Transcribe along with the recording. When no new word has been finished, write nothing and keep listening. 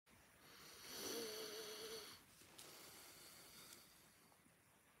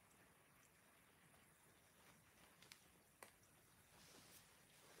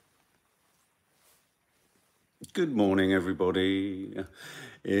Good morning, everybody.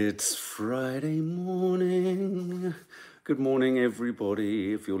 It's Friday morning. Good morning,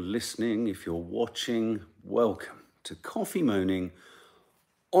 everybody. If you're listening, if you're watching, welcome to Coffee Moaning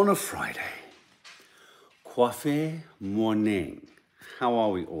on a Friday. Coffee morning. How are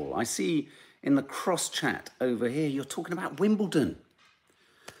we all? I see in the cross chat over here, you're talking about Wimbledon.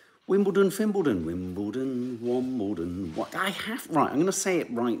 Wimbledon, Fimbledon, Wimbledon, Wombledon. What right, I'm going to say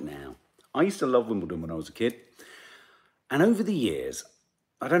it right now. I used to love Wimbledon when I was a kid. And over the years,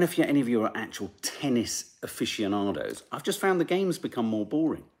 I don't know if any of you are actual tennis aficionados, I've just found the games become more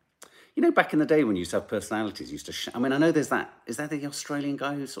boring. You know, back in the day when you used to have personalities, I know there's that, is that the Australian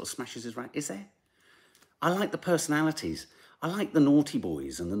guy who sort of smashes his racket? Is there? I like the personalities. I like the naughty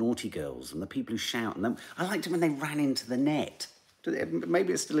boys and the naughty girls and the people who shout. And I liked it when they ran into the net.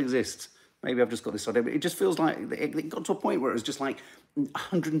 Maybe it still exists. Maybe I've just got this idea, but it just feels like it got to a point where it was just like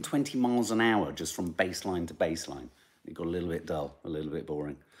 120 miles an hour just from baseline to baseline. It got a little bit dull, a little bit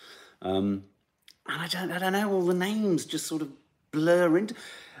boring. And I don't know, all the names just sort of blur into...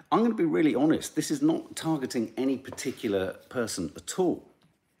 I'm going to be really honest, this is not targeting any particular person at all.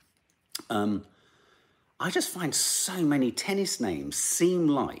 I just find so many tennis names seem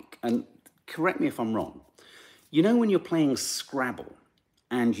like, and correct me if I'm wrong, you know when you're playing Scrabble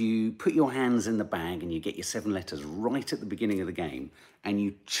and you put your hands in the bag and you get your 7 letters right at the beginning of the game and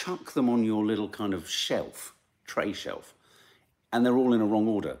you chuck them on your little kind of shelf, tray shelf, and they're all in a wrong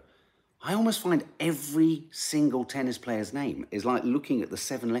order. I almost find every single tennis player's name is like looking at the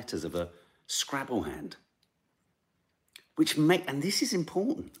 7 letters of a Scrabble hand, and this is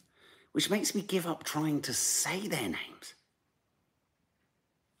important, which makes me give up trying to say their names.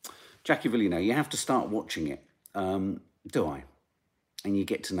 Jackie Villino, you have to start watching it. Do I? And you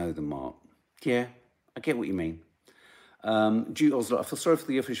get to know them, Mark. Yeah, I get what you mean. Jude Osler, I feel sorry for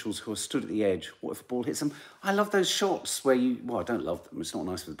the officials who are stood at the edge. What if a ball hits them? I love those shots where I don't love them. It's not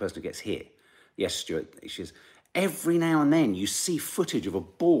nice for the person who ggets hit. Yes, Stuart, every now and then you see footage of a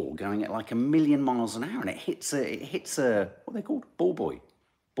ball going at like 1,000,000 miles an hour and it hits a, what are they called? Ball boy,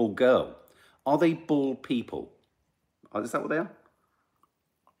 ball girl. Are they ball people? Is that what they are?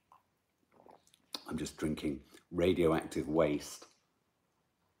 I'm just drinking radioactive waste.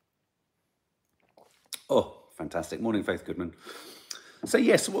 Oh, fantastic. Morning, Faith Goodman. So,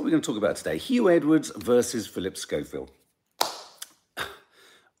 yes, what we're going to talk about today, Hugh Edwards versus Philip Schofield.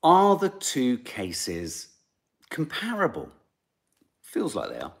 Are the two cases comparable? Feels like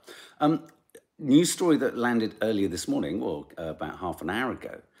they are. News story that landed earlier this morning, or about half an hour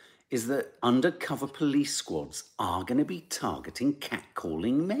ago, is that undercover police squads are going to be targeting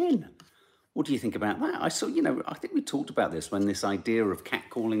catcalling men. What do you think about that? I think we talked about this when this idea of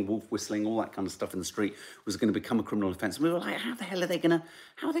catcalling, wolf whistling, all that kind of stuff in the street was going to become a criminal offence. We were like, how are they going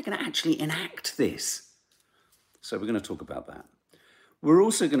to actually enact this? So we're going to talk about that. We're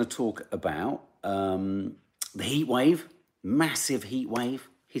also going to talk about the heat wave, massive heat wave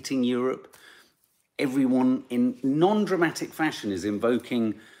hitting Europe. Everyone in non-dramatic fashion is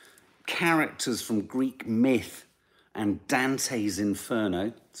invoking characters from Greek myth and Dante's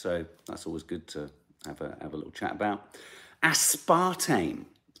Inferno, so that's always good to have a little chat about. Aspartame,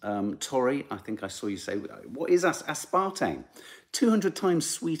 Tori, I think I saw you say, what is aspartame? 200 times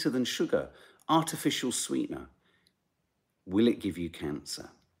sweeter than sugar, artificial sweetener. Will it give you cancer?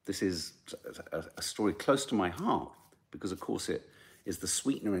 This is a story close to my heart because, of course, it is the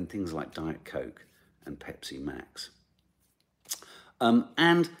sweetener in things like Diet Coke and Pepsi Max. And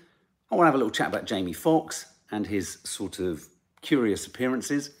I want to have a little chat about Jamie Foxx and his sort of curious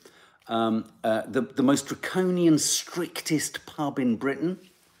appearances. The most draconian, strictest pub in Britain,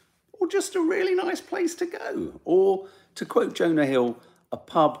 or just a really nice place to go. Or, to quote Jonah Hill, a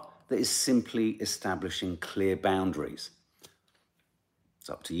pub that is simply establishing clear boundaries. It's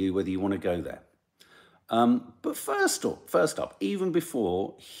up to you whether you want to go there. But first up, even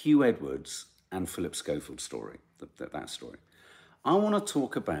before Hugh Edwards and Philip Schofield story, that story, I want to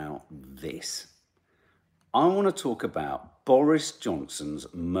talk about this. I want to talk about Boris Johnson's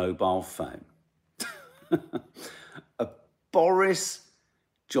mobile phone. Boris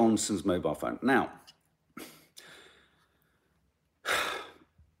Johnson's mobile phone. Now,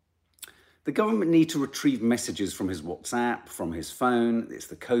 the government need to retrieve messages from his WhatsApp, from his phone. It's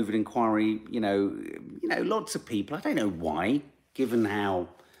the COVID inquiry. You know, lots of people. I don't know why, given how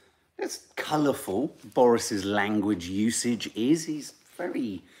it's colourful Boris's language usage is. He's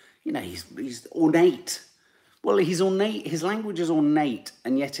very, he's ornate. Well, he's ornate. His language is ornate,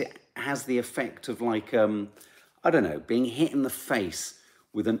 and yet it has the effect of being hit in the face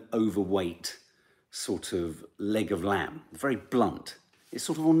with an overweight sort of leg of lamb. Very blunt. It's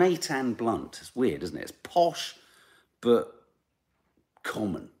sort of ornate and blunt. It's weird, isn't it? It's posh but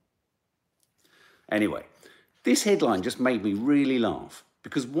common. Anyway, this headline just made me really laugh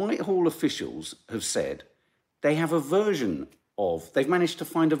because Whitehall officials have said they have a version of, they've managed to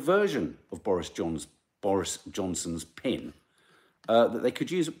find a version of Boris Johnson's PIN that they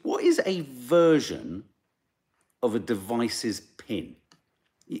could use. What is a version of a device's PIN?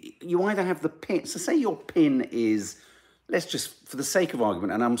 You either have the PIN, so say your PIN is, let's just, for the sake of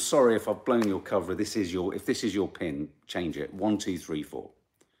argument, and I'm sorry if I've blown your cover, if this is your PIN, change it, 1234.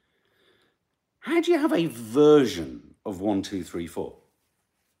 How do you have a version of 1234?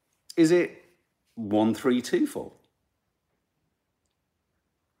 Is it 1324?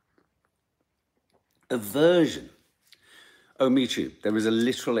 A version. Oh, me too. There is a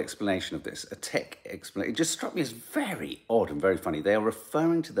literal explanation of this, a tech explanation. It just struck me as very odd and very funny. They are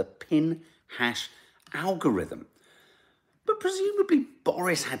referring to the PIN hash algorithm. But presumably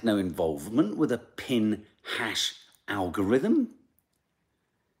Boris had no involvement with a PIN hash algorithm.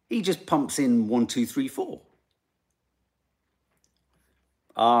 He just pumps in 1234.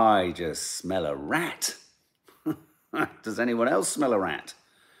 I just smell a rat. Does anyone else smell a rat?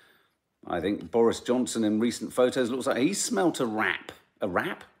 I think Boris Johnson in recent photos looks like he smelt a rat. A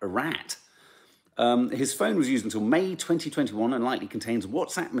rat. His phone was used until May 2021 and likely contains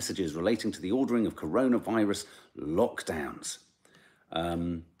WhatsApp messages relating to the ordering of coronavirus lockdowns.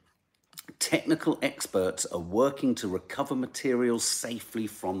 Technical experts are working to recover materials safely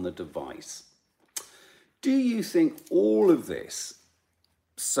from the device. Do you think all of this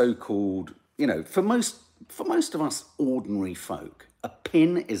so-called, for most of us ordinary folk, a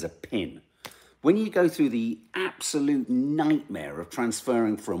PIN is a PIN. When you go through the absolute nightmare of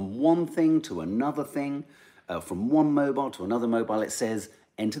transferring from one thing to another thing, from one mobile to another mobile, it says,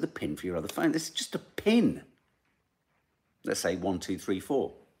 enter the PIN for your other phone. This is just a PIN. Let's say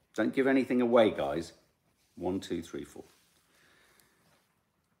 1234. Don't give anything away, guys. 1234.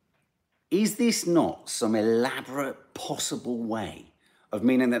 Is this not some elaborate possible way of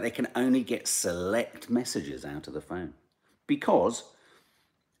meaning that they can only get select messages out of the phone? Because,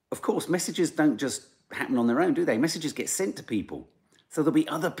 of course, messages don't just happen on their own, do they? Messages get sent to people. So there'll be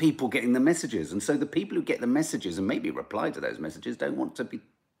other people getting the messages. And so the people who get the messages and maybe reply to those messages don't want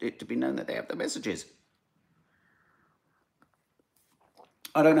it to be known that they have the messages.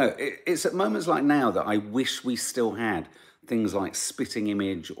 I don't know. It's at moments like now that I wish we still had things like Spitting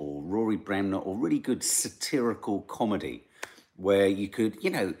Image or Rory Bremner or really good satirical comedy where you could,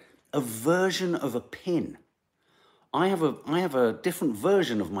 a version of a PIN. I have a different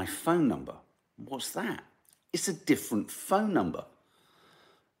version of my phone number. What's that? It's a different phone number.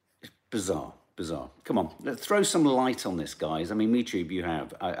 It's bizarre. Come on, let's throw some light on this, guys. I mean, MeTube, you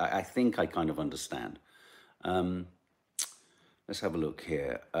have. I think I kind of understand. Let's have a look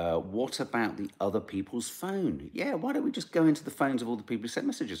here. What about the other people's phone? Yeah, why don't we just go into the phones of all the people who sent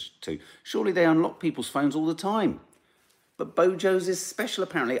messages to? Surely they unlock people's phones all the time. But Bojo's is special,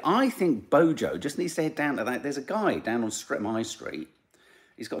 apparently. I think Bojo just needs to head down to that. There's a guy down on Streatham High Street.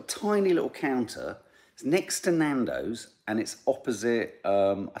 He's got a tiny little counter. It's next to Nando's, and it's opposite,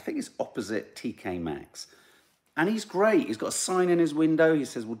 I think it's opposite TK Maxx. And he's great. He's got a sign in his window. He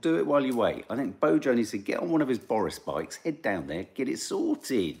says, "We'll do it while you wait." I think Bojo needs to get on one of his Boris bikes, head down there, get it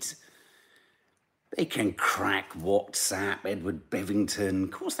sorted. They can crack WhatsApp, Edward Bevington.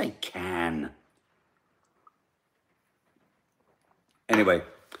 Of course they can. Anyway,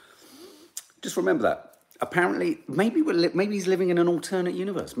 just remember that. Apparently, maybe he's living in an alternate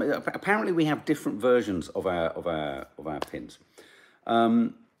universe. Apparently, we have different versions of our pins.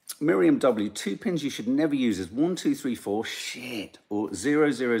 Miriam W, 2 pins you should never use is 1234 shit or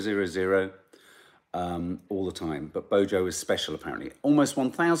 0000 all the time. But Bojo is special apparently. Almost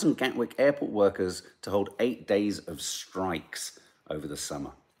 1,000 Gatwick airport workers to hold 8 days of strikes over the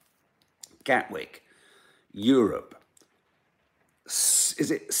summer. Gatwick, Europe.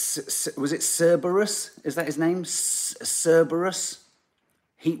 Was it Cerberus? Is that his name? Cerberus?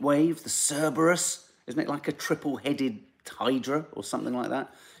 Heat wave, the Cerberus. Isn't it like a triple-headed hydra or something like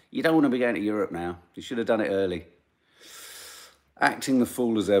that? You don't want to be going to Europe now. You should have done it early. Acting the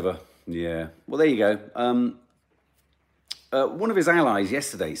fool as ever. Yeah. Well, there you go. One of his allies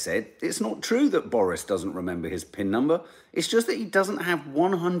yesterday said, it's not true that Boris doesn't remember his PIN number. It's just that he doesn't have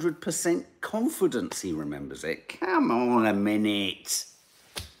 100% confidence he remembers it. Come on a minute.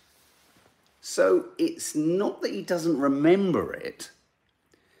 So it's not that he doesn't remember it.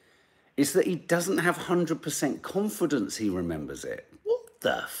 It's that he doesn't have 100% confidence he remembers it. What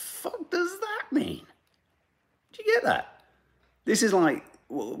the fuck does that mean? Do you get that? This is like,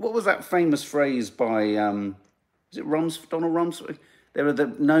 what was that famous phrase by, is it Donald Rumsfeld? There are the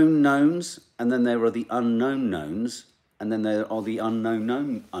known knowns, and then there are the unknown knowns, and then there are the unknown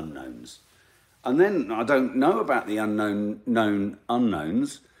known unknowns. And then I don't know about the unknown known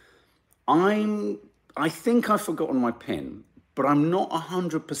unknowns. I think I've forgotten my PIN, but I'm not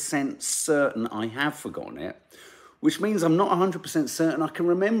 100% certain I have forgotten it, which means I'm not 100% certain I can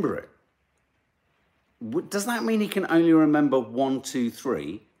remember it. Does that mean he can only remember 1, 2,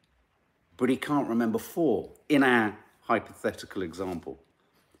 3, but he can't remember 4 in our hypothetical example?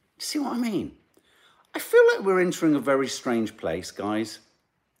 You see what I mean? I feel like we're entering a very strange place, guys.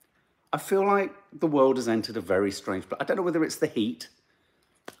 I feel like the world has entered a very strange place. I don't know whether it's the heat.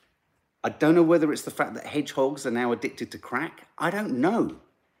 I don't know whether it's the fact that hedgehogs are now addicted to crack. I don't know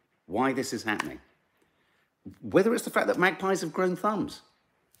why this is happening. Whether it's the fact that magpies have grown thumbs.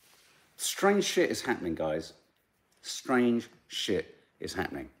 Strange shit is happening, guys. Strange shit is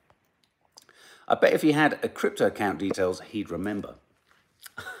happening. I bet if he had a crypto account details, he'd remember.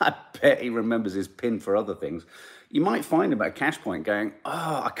 I bet he remembers his PIN for other things. You might find him at a cash point going,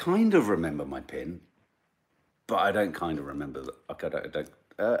 oh, I kind of remember my PIN, but I don't kind of remember.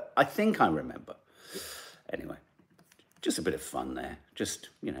 I think I remember. Anyway, just a bit of fun there. Just,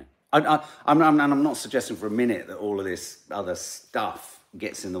 you know. I'm not suggesting for a minute that all of this other stuff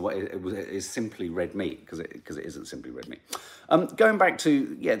gets in the way. It is simply red meat, because it isn't simply red meat. Going back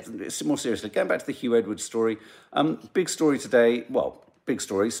to, more seriously, going back to the Hugh Edwards story. Big story today. Well, big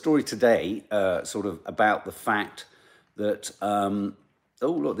story today, sort of about the fact that, oh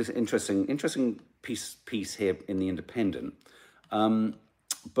look, this interesting piece here in the Independent.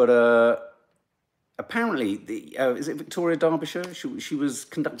 Apparently, is it Victoria Derbyshire? She was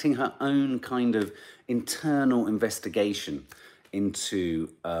conducting her own kind of internal investigation into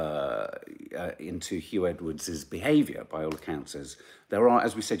Hugh Edwards' behaviour, by all accounts. As there are,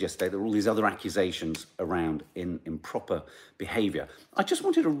 as we said yesterday, there are all these other accusations around improper behaviour. I just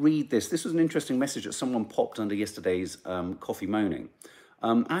wanted to read this. This was an interesting message that someone popped under yesterday's Coffee Moaning.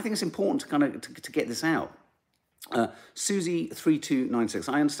 And I think it's important to kind of to get this out. Susie3296,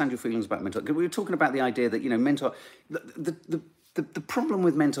 I understand your feelings about mental health. We were talking about the idea that, you know, the problem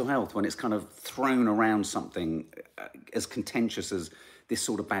with mental health, when it's kind of thrown around something as contentious as this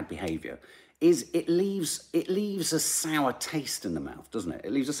sort of bad behaviour, is it leaves a sour taste in the mouth, doesn't it?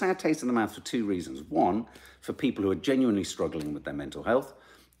 It leaves a sour taste in the mouth for 2 reasons. One, for people who are genuinely struggling with their mental health,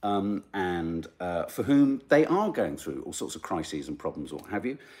 and for whom they are going through all sorts of crises and problems or what have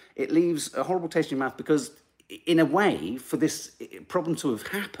you. It leaves a horrible taste in your mouth because, in a way, for this problem to have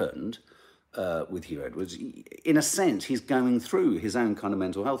happened with Hugh Edwards, in a sense, he's going through his own kind of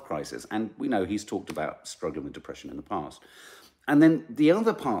mental health crisis. And we know he's talked about struggling with depression in the past. And then the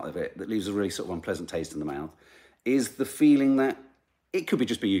other part of it that leaves a really sort of unpleasant taste in the mouth is the feeling that it could be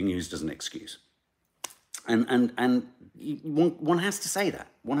just being used as an excuse. And one has to say that.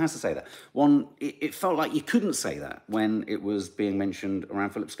 One has to say that. It felt like you couldn't say that when it was being mentioned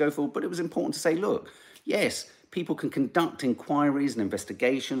around Philip Schofield, but it was important to say, look, yes, people can conduct inquiries and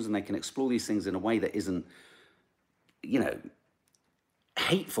investigations, and they can explore these things in a way that isn't, you know,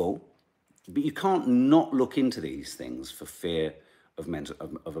 hateful, but you can't not look into these things for fear of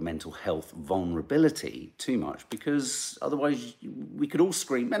a mental health vulnerability too much, because otherwise we could all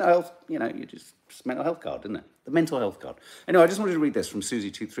scream, mental health, you know, you just mental health card, isn't it? The mental health card. Anyway, I just wanted to read this from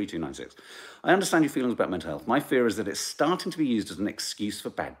Susie3296. I understand your feelings about mental health. My fear is that it's starting to be used as an excuse for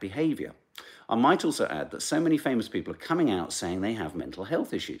bad behaviour. I might also add that so many famous people are coming out saying they have mental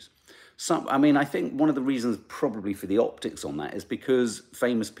health issues. I think one of the reasons probably for the optics on that is because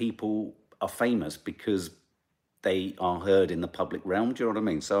famous people are famous because they are heard in the public realm. Do you know what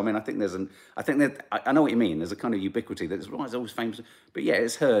I mean? So, I mean, I think I know what you mean. There's a kind of ubiquity that it's always famous. But yeah,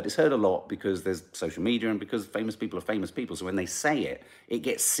 it's heard a lot because there's social media and because famous people are famous people. So when they say it, it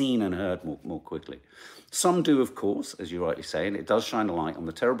gets seen and heard more quickly. Some do, of course, as you rightly say, and it does shine a light on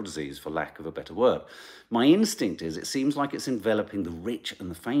the terrible disease, for lack of a better word. My instinct is it seems like it's enveloping the rich and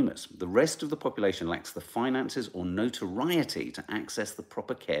the famous. The rest of the population lacks the finances or notoriety to access the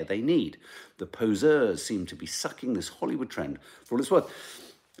proper care they need. The poseurs seem to be sucking this Hollywood trend for all it's worth.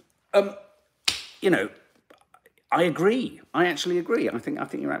 You know, I agree. I actually agree. I think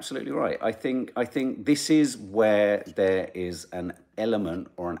you're absolutely right. I think this is where there is an element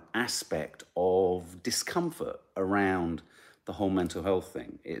or an aspect of discomfort around the whole mental health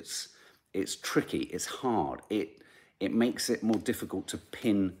thing. It's tricky. It's hard. It makes it more difficult to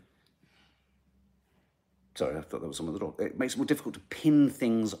pin. Sorry, I thought that was someone at the door. It makes it more difficult to pin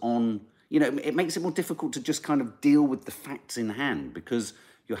things on. You know, it makes it more difficult to just kind of deal with the facts in hand because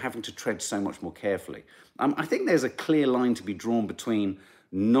you're having to tread so much more carefully. I think there's a clear line to be drawn between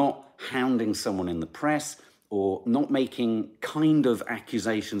not hounding someone in the press or not making kind of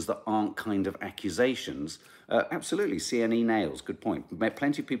accusations that aren't kind of accusations. Absolutely, CNE nails, good point.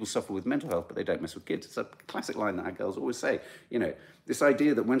 Plenty of people suffer with mental health, but they don't mess with kids. It's a classic line that our girls always say. You know, this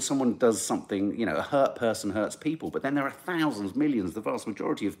idea that when someone does something, you know, a hurt person hurts people, but then there are thousands, millions, the vast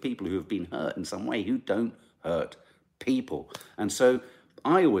majority of people who have been hurt in some way who don't hurt people. And so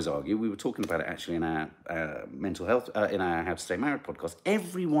I always argue, we were talking about it actually in our mental health, in our How to Stay Married podcast,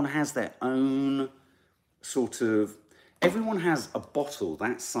 everyone has their own sort of, everyone has a bottle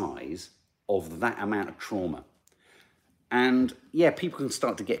that size of that amount of trauma. And yeah, people can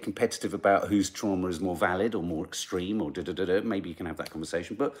start to get competitive about whose trauma is more valid or more extreme or da-da-da-da. Maybe you can have that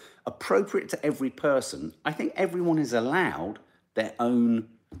conversation. But appropriate to every person, I think everyone is allowed their own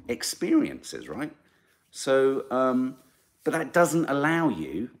experiences, right? So, but that doesn't allow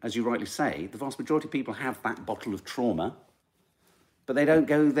you, as you rightly say, the vast majority of people have that bottle of trauma, but they don't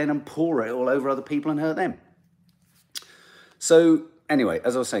go then and pour it all over other people and hurt them. So anyway,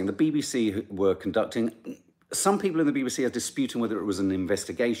 as I was saying, the BBC were conducting, some people in the BBC are disputing whether it was an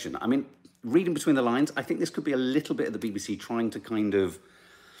investigation. I mean, reading between the lines, I think this could be a little bit of the BBC trying to kind of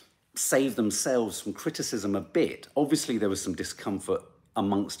save themselves from criticism a bit. Obviously, there was some discomfort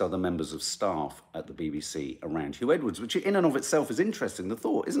amongst other members of staff at the BBC around Hugh Edwards, which in and of itself is interesting, the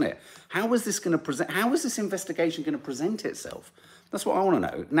thought, isn't it? How is this going to present, how is this investigation going to present itself? That's what I want to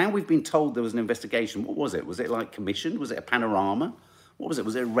know. Now we've been told there was an investigation. What was it? Was it like commissioned? Was it a panorama? What was it?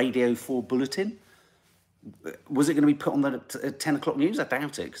 Was it a Radio 4 bulletin? Was it going to be put on the 10 o'clock news? I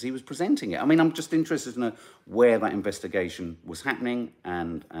doubt it, because he was presenting it. I mean, I'm just interested to know where that investigation was happening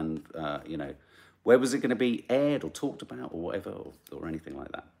and you know, where was it going to be aired or talked about or whatever, or anything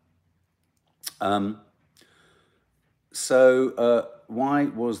like that. So why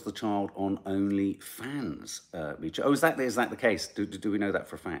was the child on OnlyFans? Oh, is that the case? Do we know that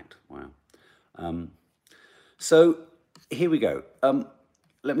for a fact? Wow. So here we go.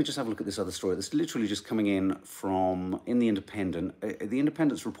 Let me just have a look at this other story. That's literally just coming in in The Independent. The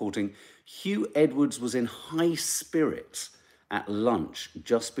Independent's reporting, Hugh Edwards was in high spirits at lunch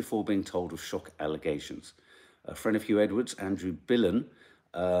just before being told of shock allegations. A friend of Hugh Edwards, Andrew Billen,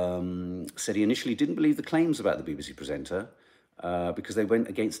 said he initially didn't believe the claims about the BBC presenter because they went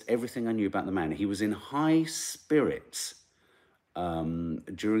against everything I knew about the man. He was in high spirits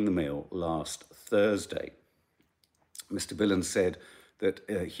during the meal last Thursday. Mr. Billen said that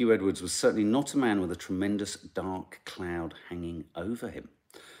Hugh Edwards was certainly not a man with a tremendous dark cloud hanging over him.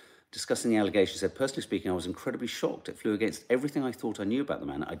 Discussing the allegation, he said, personally speaking, I was incredibly shocked. It flew against everything I thought I knew about the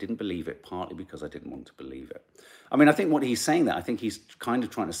man. I didn't believe it, partly because I didn't want to believe it. I mean, I think what he's saying there, I think he's kind of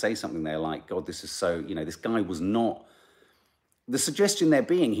trying to say something there like, God, this is so, you know, this guy was not, the suggestion there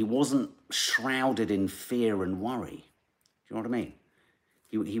being he wasn't shrouded in fear and worry. Do you know what I mean?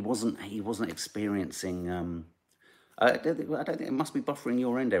 He wasn't experiencing, I don't think it must be buffering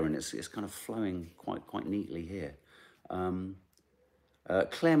your end, Erin. It's kind of flowing quite neatly here.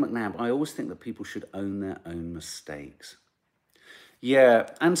 Claire McNabb, I always think that people should own their own mistakes. Yeah,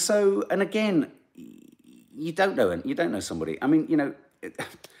 and so, and again, you don't know somebody. I mean, you know,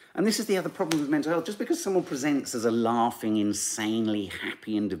 and this is the other problem with mental health. Just because someone presents as a laughing, insanely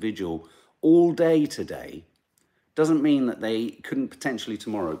happy individual all day today, doesn't mean that they couldn't potentially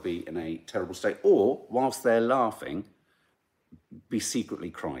tomorrow be in a terrible state, or whilst they're laughing, be secretly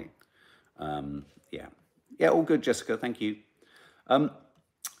crying. Yeah, all good, Jessica. Thank you.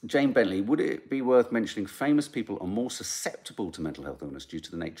 Jane Bentley, would it be worth mentioning famous people are more susceptible to mental health illness due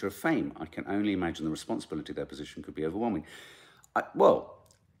to the nature of fame? I can only imagine the responsibility of their position could be overwhelming. I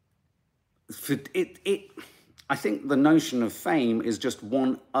think the notion of fame is just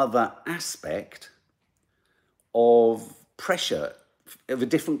one other aspect of pressure of a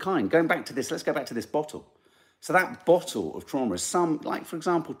different kind. Going back to this, let's go back to this bottle. So that bottle of trauma is like, for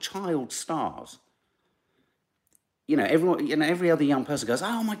example, child stars. You know, every other young person goes,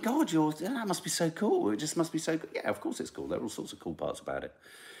 oh my God, that must be so cool. It just must be so cool. Yeah, of course it's cool. There are all sorts of cool parts about it.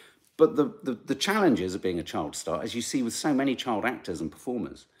 But the challenges of being a child star, as you see with so many child actors and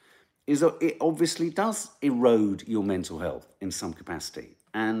performers, is that it obviously does erode your mental health in some capacity.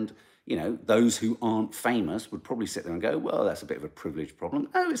 And, you know, those who aren't famous would probably sit there and go, well, that's a bit of a privilege problem.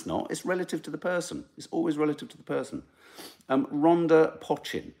 No, it's not. It's relative to the person. It's always relative to the person. Rhonda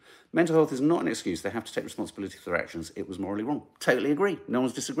Pochin. Mental health is not an excuse. They have to take responsibility for their actions. It was morally wrong. Totally agree. No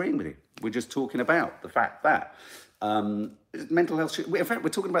one's disagreeing with you. We're just talking about the fact that mental health in fact, we're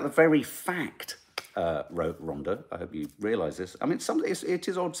talking about the very fact, Rhonda. I hope you realise this. I mean, it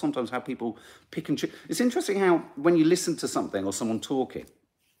is odd sometimes how people pick and choose. It's interesting how when you listen to something or someone talking,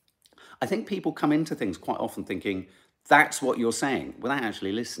 I think people come into things quite often thinking, that's what you're saying, without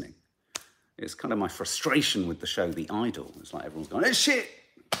actually listening. It's kind of my frustration with the show The Idol. It's like everyone's going, "It's shit,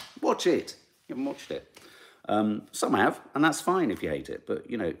 watch it." You haven't watched it. Some have, and that's fine if you hate it, but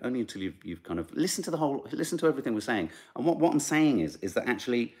only until you've kind of listened to everything we're saying. And what I'm saying is that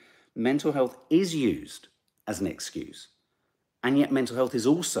actually mental health is used as an excuse, and yet mental health is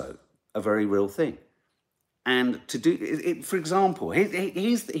also a very real thing. And to do it, for example,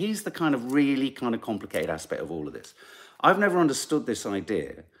 here's the kind of really kind of complicated aspect of all of this. I've never understood this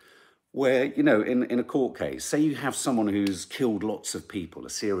idea where, in a court case, say you have someone who's killed lots of people, a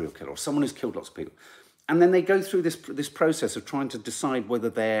serial killer, or someone who's killed lots of people, and then they go through this process of trying to decide whether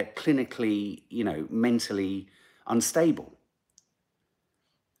they're clinically, mentally unstable.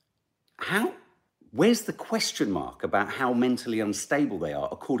 Where's the question mark about how mentally unstable they are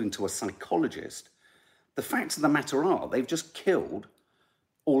according to a psychologist? The facts of the matter are they've just killed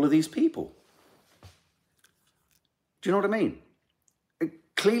all of these people. Do you know what I mean?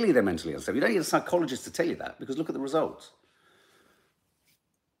 Clearly they're mentally unstable. You don't need a psychologist to tell you that, because look at the results.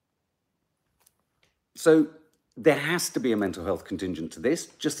 So there has to be a mental health contingent to this,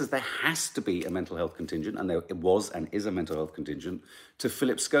 just as there has to be a mental health contingent, and there was and is a mental health contingent to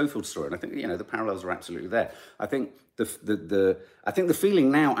Philip Schofield's story. And I think the parallels are absolutely there. I think the feeling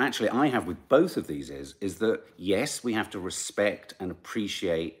now actually I have with both of these is that yes, we have to respect and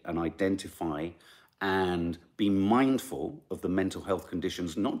appreciate and identify and be mindful of the mental health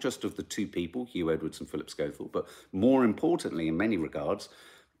conditions, not just of the two people, Hugh Edwards and Philip Schofield, but more importantly, in many regards,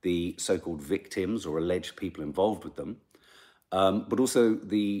 the so-called victims or alleged people involved with them, but also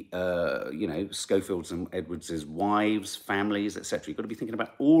the, Schofields and Edwards' wives, families, etc. You've got to be thinking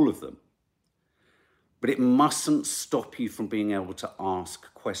about all of them. But it mustn't stop you from being able to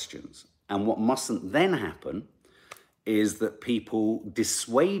ask questions. And what mustn't then happen is that people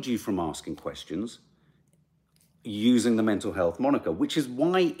dissuade you from asking questions using the mental health moniker, which is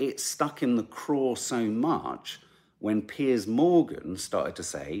why it stuck in the craw so much when Piers Morgan started to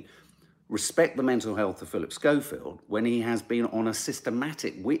say, respect the mental health of Philip Schofield, when he has been on a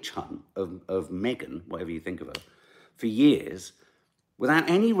systematic witch hunt of Meghan, whatever you think of her, for years, without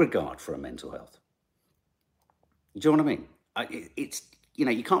any regard for her mental health. Do you know what I mean? It's,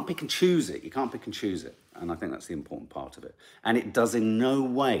 you can't pick and choose it. You can't pick and choose it. And I think that's the important part of it. And it does in no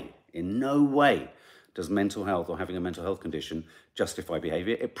way does mental health or having a mental health condition justify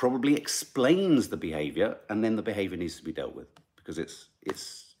behavior. It probably explains the behavior, and then the behavior needs to be dealt with because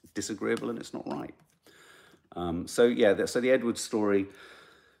it's disagreeable and it's not right. So the Edwards story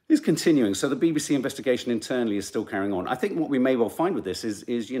is continuing. So the BBC investigation internally is still carrying on. I think what we may well find with this is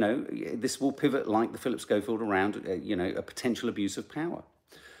this will pivot like the Philip Schofield around, a potential abuse of power.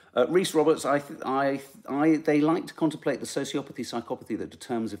 Rhys Roberts, they like to contemplate the sociopathy, psychopathy that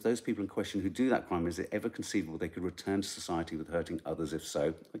determines if those people in question who do that crime, is it ever conceivable they could return to society with hurting others? If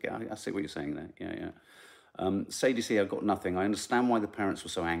so, okay, I see what you're saying there. Yeah. Sadie C, I've got nothing. I understand why the parents were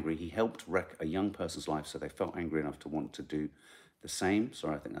so angry. He helped wreck a young person's life, so they felt angry enough to want to do the same.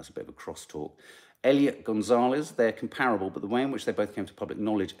 Sorry, I think that's a bit of a crosstalk. Elliot Gonzalez, they're comparable, but the way in which they both came to public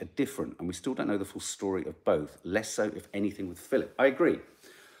knowledge are different, and we still don't know the full story of both, less so, if anything, with Philip. I agree.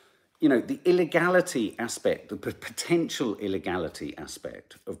 The illegality aspect, the potential illegality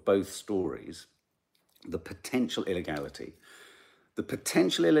aspect of both stories, the potential illegality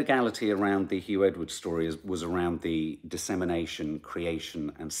around the Hugh Edwards story was around the dissemination,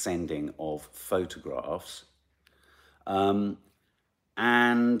 creation, and sending of photographs.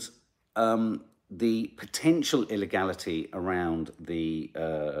 The potential illegality around the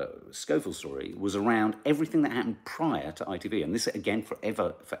Schofield story was around everything that happened prior to ITV. And this, again,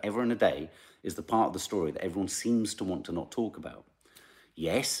 forever and a day, is the part of the story that everyone seems to want to not talk about.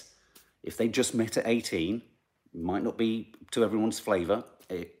 Yes, if they just met at 18, it might not be to everyone's flavour,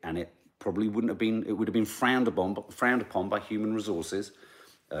 and it probably wouldn't have been, it would have been frowned upon by human resources,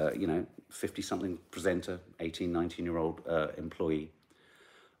 50-something presenter, 18, 19-year-old employee.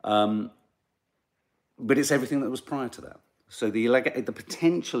 But it's everything that was prior to that. So the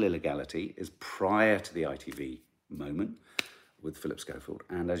potential illegality is prior to the ITV moment with Philip Schofield.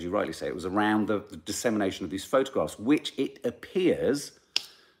 And as you rightly say, it was around the dissemination of these photographs, which it appears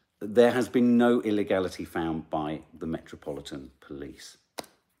there has been no illegality found by the Metropolitan Police.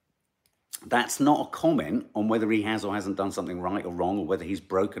 That's not a comment on whether he has or hasn't done something right or wrong, or whether he's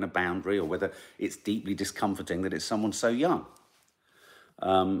broken a boundary, or whether it's deeply discomforting that it's someone so young.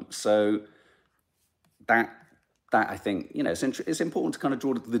 That I think, it's important to kind of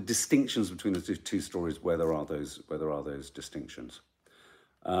draw the distinctions between the two stories where there are those distinctions.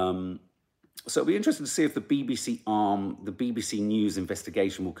 So it'll be interesting to see if the BBC News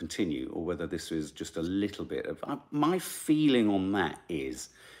investigation will continue, or whether this is just a little bit of... My feeling on that is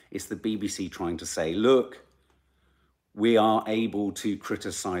It's the BBC trying to say, look, we are able to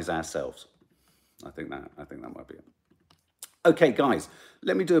criticize ourselves. I think that might be it. Okay, guys,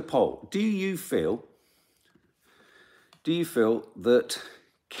 let me do a poll. Do you feel that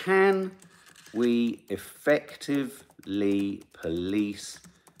can we effectively police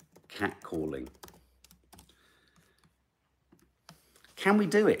catcalling? Can we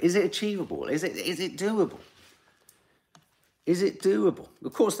do it? Is it achievable? Is it doable? Is it doable?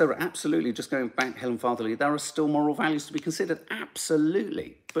 Of course, there are absolutely, just going back, Helen Fartherley, there are still moral values to be considered.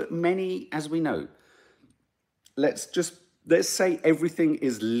 Absolutely. But many, as we know, let's say everything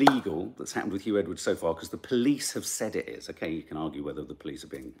is legal that's happened with Hugh Edwards so far, because the police have said it is. Okay, you can argue whether the police are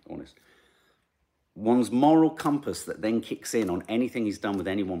being honest. One's moral compass that then kicks in on anything he's done with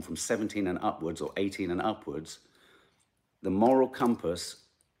anyone from 17 and upwards or 18 and upwards, the moral compass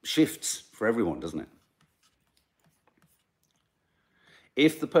shifts for everyone, doesn't it?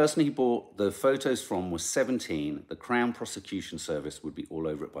 If the person he bought the photos from was 17, the Crown Prosecution Service would be all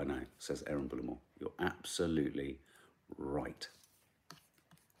over it by now, says Erin Bullimore. You're absolutely right.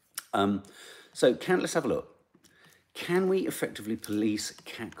 So let's have a look. Can we effectively police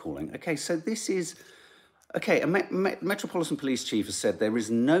catcalling? Okay, so this is... Okay, a Metropolitan Police Chief has said there is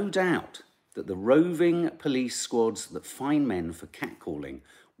no doubt that the roving police squads that fine men for catcalling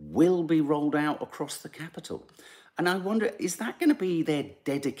will be rolled out across the capital. And I wonder, is that going to be their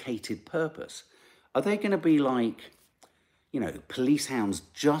dedicated purpose? Are they going to be like, you know, police hounds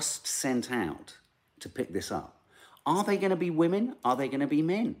just sent out to pick this up? Are they going to be women? Are they going to be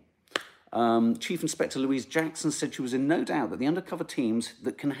men? Chief Inspector Louise Jackson said she was in no doubt that the undercover teams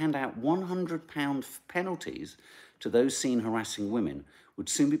that can hand out £100 penalties to those seen harassing women would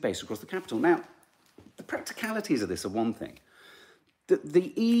soon be based across the capital. Now, the practicalities of this are one thing.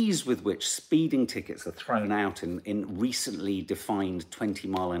 The ease with which speeding tickets are thrown out in recently defined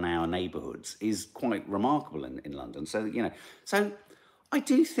 20-mile-an-hour neighbourhoods is quite remarkable in London. So, you know, so I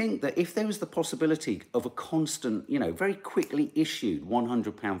do think that if there was the possibility of a constant, you know, very quickly issued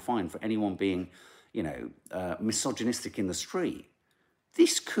 £100 fine for anyone being, you know, misogynistic in the street,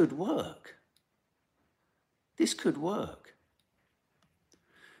 this could work. This could work.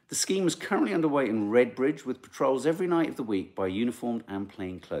 The scheme is currently underway in Redbridge with patrols every night of the week by uniformed and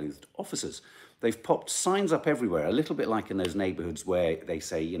plainclothed officers. They've popped signs up everywhere, a little bit like in those neighbourhoods where they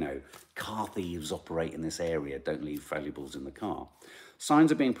say, you know, car thieves operate in this area, don't leave valuables in the car. Signs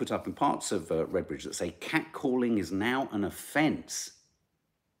are being put up in parts of Redbridge that say catcalling is now an offence.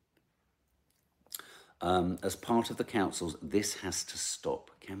 As part of the council's This Has to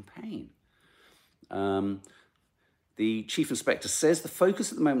Stop campaign. The Chief Inspector says the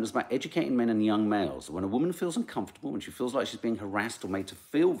focus at the moment is about educating men and young males. When a woman feels uncomfortable, when she feels like she's being harassed or made to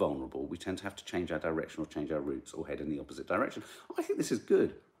feel vulnerable, we tend to have to change our direction or change our routes or head in the opposite direction. I think this is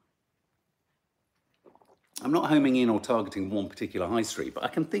good. I'm not homing in or targeting one particular high street, but I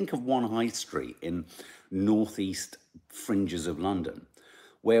can think of one high street in northeast fringes of London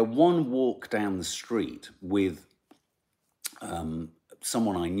where one walk down the street with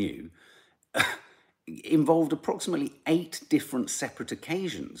someone I knew involved approximately 8 different separate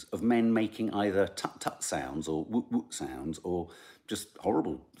occasions of men making either tut-tut sounds or woot-woot sounds or just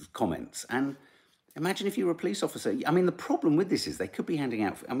horrible comments. And imagine if you were a police officer. I mean, the problem with this is they could be handing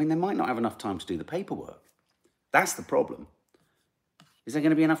out... I mean, they might not have enough time to do the paperwork. That's the problem. Is there going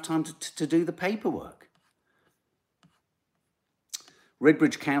to be enough time to do the paperwork?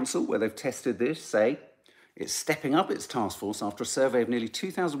 Redbridge Council, where they've tested this, say... It's stepping up its task force after a survey of nearly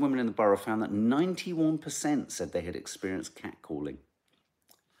 2,000 women in the borough found that 91% said they had experienced catcalling.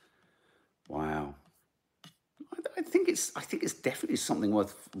 Wow. I think it's definitely something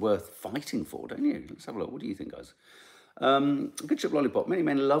worth fighting for, don't you? Let's have a look. What do you think, guys? Good Chip Lollipop. Many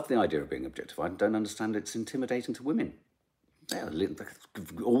men love the idea of being objectified and don't understand it's intimidating to women. Yeah,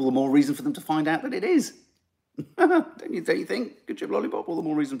 all the more reason for them to find out that it is. don't you think? Good Chip Lollipop, all the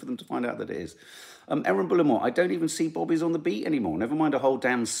more reason for them to find out that it is. Erin Bullimore, I don't even see bobbies on the beat anymore. Never mind a whole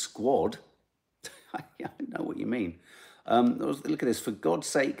damn squad. I know what you mean. Look at this. For God's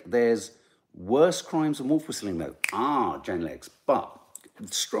sake, there's worse crimes than wolf whistling, though. Jane Legs. But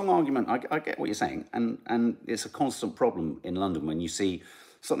strong argument. I get what you're saying. And it's a constant problem in London when you see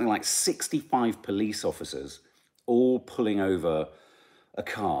something like 65 police officers all pulling over a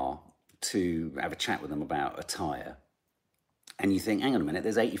car to have a chat with them about a tyre. And you think, hang on a minute,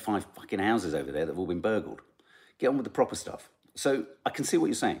 there's 85 fucking houses over there that have all been burgled. Get on with the proper stuff. So I can see what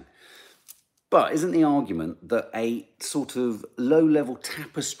you're saying. But isn't the argument that a sort of low-level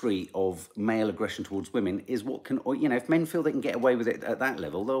tapestry of male aggression towards women is what can, or, you know, if men feel they can get away with it at that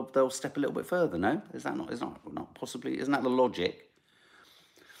level, they'll step a little bit further, no? Is that not possibly, isn't that the logic?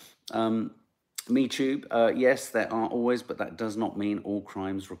 Me too. Yes, there are always, but that does not mean all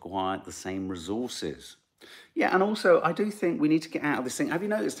crimes require the same resources. Yeah, and also I do think we need to get out of this thing. Have you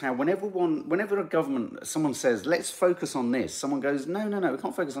noticed how whenever a government, someone says, let's focus on this, someone goes, no, no, no, we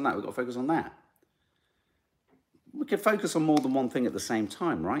can't focus on that, we've got to focus on that. We could focus on more than one thing at the same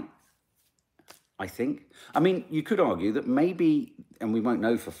time, right? I think. I mean, you could argue that maybe, and we won't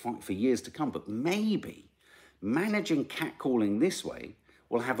know for years to come, but maybe managing catcalling this way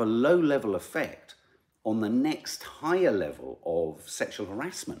will have a low-level effect on the next higher level of sexual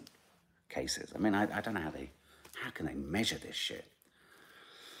harassment cases. I mean, I don't know how can they measure this shit?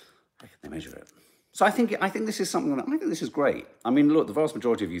 How can they measure it? So I think this is something that, I think this is great. I mean, look, the vast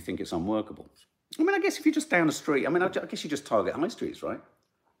majority of you think it's unworkable. I mean, I guess if you're just down the street, I mean, I guess you just target high streets, right?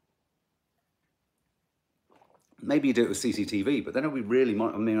 Maybe you do it with CCTV, but then we really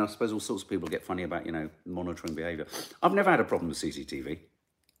might, I mean, I suppose all sorts of people get funny about, you know, monitoring behaviour. I've never had a problem with CCTV,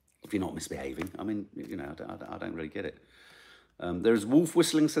 if you're not misbehaving. I mean, you know, I don't really get it. There's wolf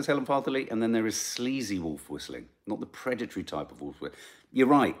whistling, says Helen Fartherley, and then there is sleazy wolf whistling, not the predatory type of wolf whistling. You're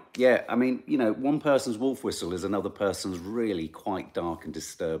right, yeah, I mean, you know, one person's wolf whistle is another person's really quite dark and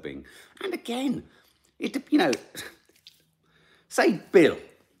disturbing. And again, you know, say Bill.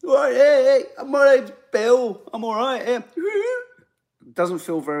 Hey, my name's Bill, I'm all right, yeah. Doesn't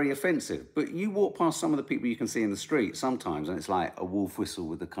feel very offensive, but you walk past some of the people you can see in the street sometimes, and it's like a wolf whistle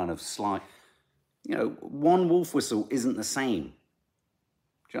with a kind of slight, you know, one wolf whistle isn't the same. Do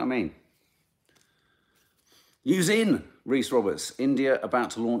you know what I mean? Use in, Reese Roberts, India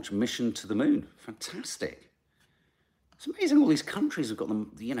about to launch mission to the moon. Fantastic. It's amazing all these countries have got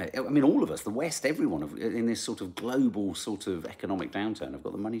them, you know, I mean, all of us, the West, everyone, in this sort of global sort of economic downturn, have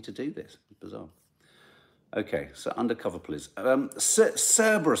got the money to do this. It's bizarre. Okay, so undercover police.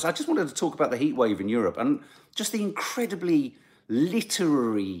 Cerberus, I just wanted to talk about the heat wave in Europe and just the incredibly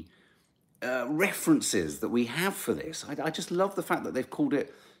literary references that we have for this. I just love the fact that they've called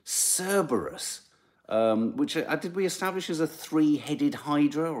it Cerberus, which did we establish as a three-headed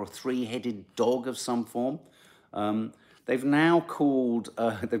hydra or a three-headed dog of some form? They've now called,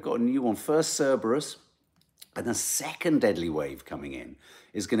 they've got a new one, first Cerberus, and the second deadly wave coming in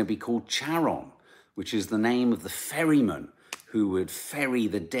is going to be called Charon, which is the name of the ferryman who would ferry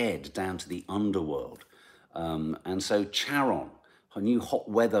the dead down to the underworld. And so Charon, a new hot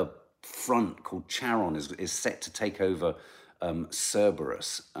weather front called Charon is set to take over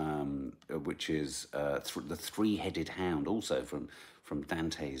Cerberus, which is the three-headed hound, also from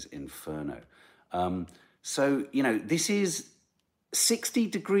Dante's Inferno. So, you know, this is 60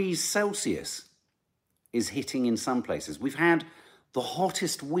 degrees Celsius is hitting in some places. We've had the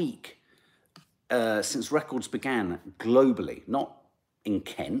hottest week since records began globally, not in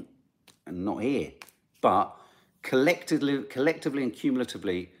Kent and not here, but collectively and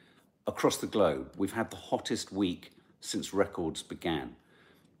cumulatively across the globe. We've had the hottest week since records began.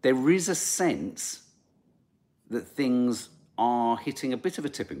 There is a sense that things are hitting a bit of a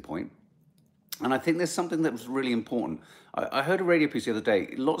tipping point. And I think there's something that was really important. I heard a radio piece the other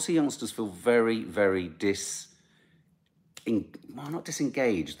day. Lots of youngsters feel very, very not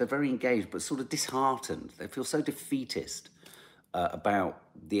disengaged, they're very engaged, but sort of disheartened. They feel so defeatist about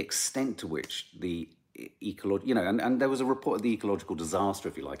the extent to which the ecological, you know, and there was a report of the ecological disaster,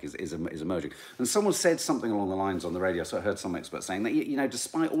 if you like, is emerging. And someone said something along the lines on the radio, so I heard some experts saying that, you know,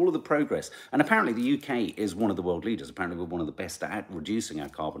 despite all of the progress, and apparently the UK is one of the world leaders, apparently we're one of the best at reducing our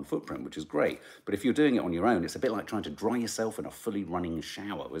carbon footprint, which is great. But if you're doing it on your own, it's a bit like trying to dry yourself in a fully running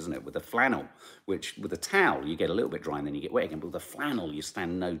shower, isn't it? With a flannel, which with a towel, you get a little bit dry and then you get wet again. But with a flannel, you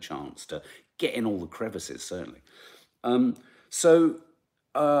stand no chance to get in all the crevices, certainly.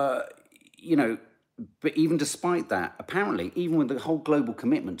 You know, but even despite that, apparently, even with the whole global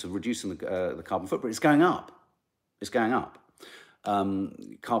commitment to reducing the carbon footprint, it's going up. It's going up.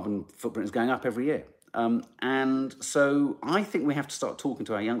 Carbon footprint is going up every year. And so I think we have to start talking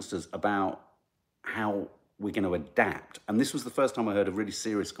to our youngsters about how we're going to adapt. And this was the first time I heard a really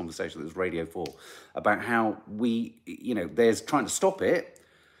serious conversation that was Radio 4 about how we, you know, there's trying to stop it,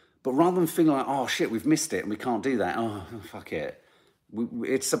 but rather than feeling like, oh, shit, we've missed it and we can't do that, oh, fuck it.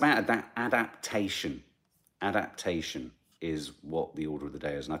 It's about adaptation. Adaptation is what the order of the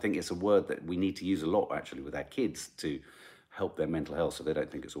day is. And I think it's a word that we need to use a lot, actually, with our kids to help their mental health so they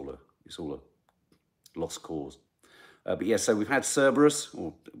don't think it's all a lost cause. But yeah, so we've had Cerberus,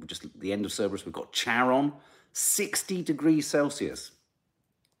 or just the end of Cerberus. We've got Charon, 60 degrees Celsius.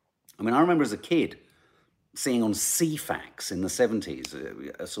 I mean, I remember as a kid seeing on CFAX in the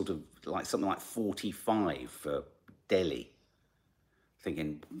 70s, a sort of like something like 45 for Delhi.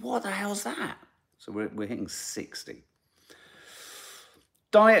 Thinking, what the hell's that? So we're hitting 60.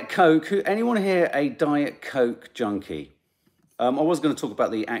 Diet Coke. Anyone here a Diet Coke junkie? I was going to talk about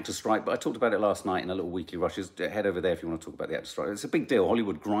the actor strike, but I talked about it last night in a little weekly rush. Head over there if you want to talk about the actor strike. It's a big deal.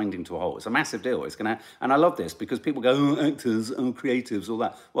 Hollywood grinding to a halt. It's a massive deal. It's going to, and I love this because people go, oh, actors, oh, creatives, all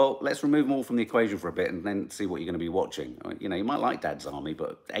that. Well, let's remove them all from the equation for a bit and then see what you're going to be watching. You know, you might like Dad's Army,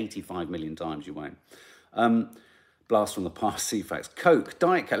 but 85 million times you won't. Blast from the past, CFAX. Coke,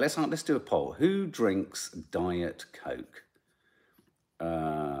 Diet Coke. Let's do a poll. Who drinks Diet Coke?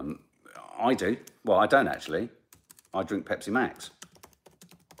 I do. Well, I don't actually. I drink Pepsi Max.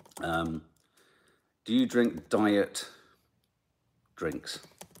 Do you drink diet drinks?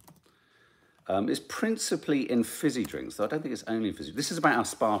 It's principally in fizzy drinks, though I don't think it's only in fizzy. This is about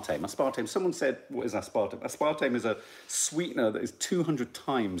aspartame. Aspartame, someone said, what is aspartame? Aspartame is a sweetener that is 200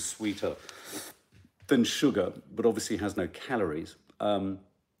 times sweeter than sugar, but obviously has no calories. The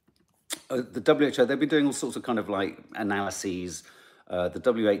WHO, they've been doing all sorts of kind of like analyses. The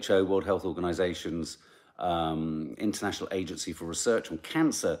WHO, World Health Organization's International Agency for Research on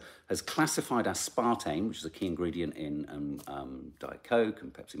Cancer, has classified aspartame, which is a key ingredient in Diet Coke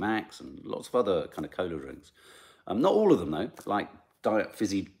and Pepsi Max and lots of other kind of cola drinks. Not all of them though, like Diet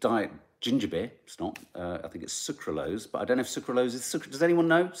ginger beer. It's not. I think it's sucralose, but I don't know if sucralose is sucralose. Does anyone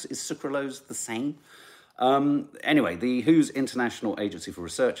know? Is sucralose the same? Anyway, the WHO's International Agency for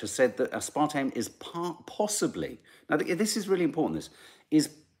Research has said that aspartame is possibly, now this is really important, this is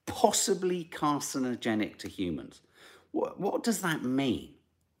possibly carcinogenic to humans. What does that mean?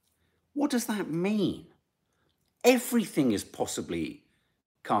 What does that mean? Everything is possibly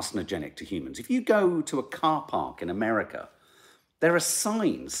carcinogenic to humans. If you go to a car park in America, there are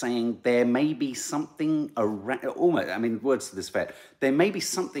signs saying there may be something around, almost, I mean, words to this effect, there may be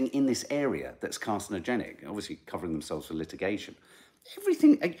something in this area that's carcinogenic, obviously covering themselves for litigation.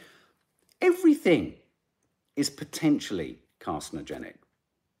 Everything is potentially carcinogenic.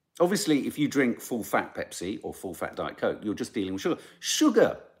 Obviously, if you drink full-fat Pepsi or full-fat Diet Coke, you're just dealing with sugar.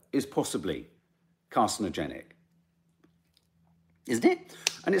 Sugar is possibly carcinogenic, isn't it?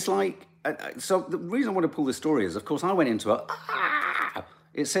 And it's like, so the reason I want to pull this story is, of course, I went into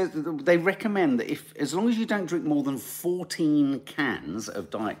it says they recommend that as long as you don't drink more than 14 cans of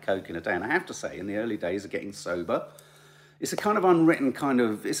Diet Coke in a day, and I have to say, in the early days of getting sober, it's a kind of unwritten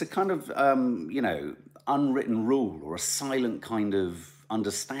unwritten rule or a silent kind of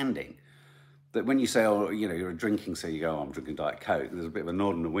understanding that when you say, oh, you know, you're a drinking, so you go, oh, I'm drinking Diet Coke, there's a bit of a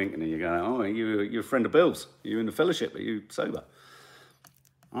nod and a wink, and then you go, oh, you're a friend of Bill's, you're in the fellowship, are you sober?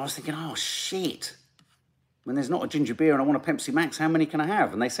 I was thinking, oh, shit. When there's not a ginger beer and I want a Pepsi Max, how many can I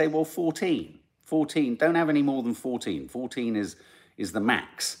have? And they say, well, 14. 14, don't have any more than 14. 14 is the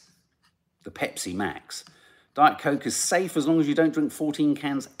max, the Pepsi Max. Diet Coke is safe as long as you don't drink 14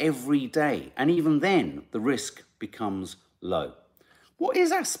 cans every day. And even then, the risk becomes low. What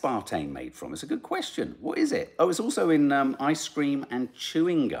is aspartame made from? It's a good question. What is it? Oh, it's also in ice cream and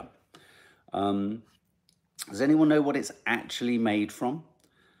chewing gum. Does anyone know what it's actually made from?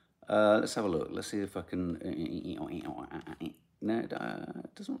 Let's have a look. Let's see if I can... No, it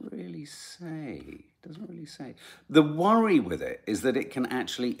doesn't really say. It doesn't really say. The worry with it is that it can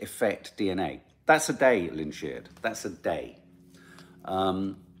actually affect DNA. That's a day, Lynn Sheard. That's a day.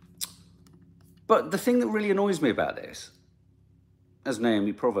 But the thing that really annoys me about this, as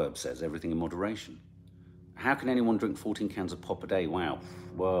Naomi Proverb says, everything in moderation. How can anyone drink 14 cans of pop a day? Wow.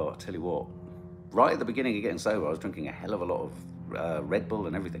 Well, I'll tell you what. Right at the beginning of getting sober, I was drinking a hell of a lot of Red Bull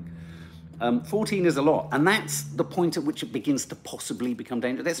and everything. 14 is a lot, and that's the point at which it begins to possibly become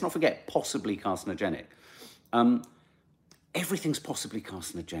dangerous. Let's not forget, possibly carcinogenic. Everything's possibly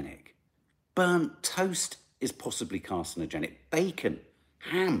carcinogenic. Burnt toast is possibly carcinogenic. Bacon,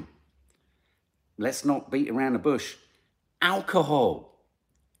 ham. Let's not beat around the bush. Alcohol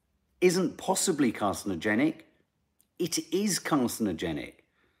isn't possibly carcinogenic. It is carcinogenic.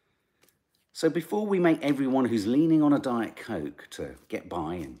 So before we make everyone who's leaning on a Diet Coke to get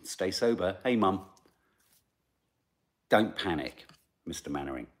by and stay sober, hey, Mum, don't panic, Mr.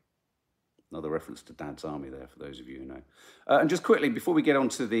 Mannering. Another reference to Dad's Army there, for those of you who know. And just quickly, before we get on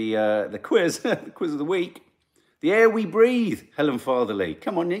to the quiz, the quiz of the week, the air we breathe, Helen Fatherley.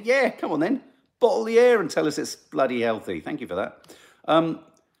 Come on, yeah, come on then. Bottle the air and tell us it's bloody healthy. Thank you for that.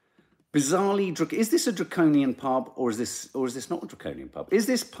 Bizarrely, is this a draconian pub or is this not a draconian pub? Is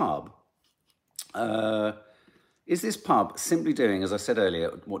this pub simply doing, as I said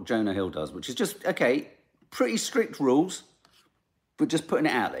earlier, what Jonah Hill does, which is just, okay, pretty strict rules, but just putting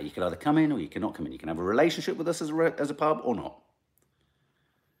it out there. You can either come in or you cannot come in. You can have a relationship with us as a pub or not.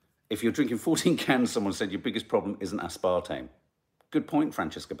 If you're drinking 14 cans, someone said your biggest problem isn't aspartame. Good point,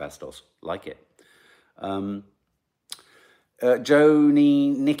 Francesca Bastos. Like it.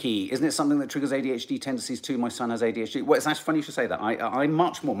 Joni Nikki, isn't it something that triggers ADHD tendencies too? My son has ADHD. Well, it's actually funny you should say that. I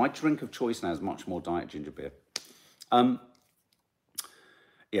much more, my drink of choice now is much more diet ginger beer.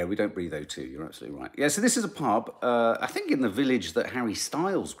 Yeah, we don't breathe O2, you're absolutely right. Yeah, so this is a pub, I think in the village that Harry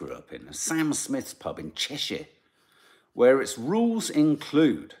Styles grew up in, Sam Smith's pub in Cheshire, where its rules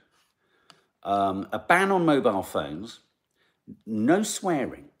include a ban on mobile phones, no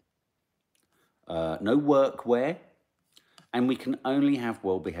swearing, no workwear, and we can only have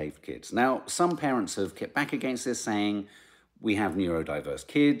well-behaved kids. Now, some parents have kept back against this, saying we have neurodiverse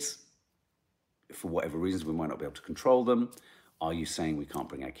kids. For whatever reasons, we might not be able to control them. Are you saying we can't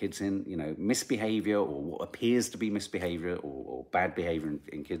bring our kids in? You know, misbehavior or what appears to be misbehavior or bad behavior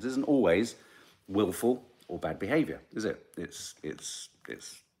in kids isn't always willful or bad behavior, is it? It's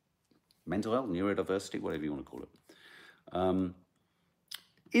mental health, neurodiversity, whatever you want to call it.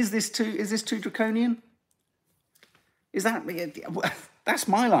 Is this too draconian? Is that, that's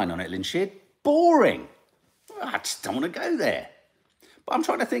my line on it, Lynn Sheard. Boring. I just don't want to go there. But I'm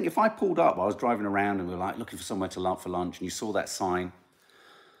trying to think, if I pulled up, I was driving around and we were like looking for somewhere to for lunch, and you saw that sign,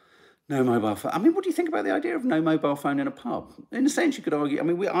 no mobile phone. I mean, what do you think about the idea of no mobile phone in a pub? In a sense, you could argue, I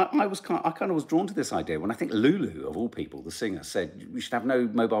mean, I kind of was drawn to this idea when I think Lulu, of all people, the singer, said we should have no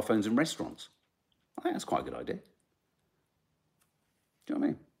mobile phones in restaurants. I think that's quite a good idea. Do you know what I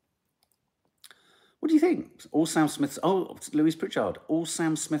mean? What do you think? All Sam Smith's, Louise Pritchard, all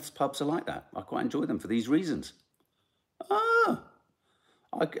Sam Smith's pubs are like that. I quite enjoy them for these reasons. Well,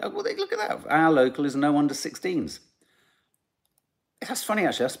 look at that. Our local is no under 16s. That's funny,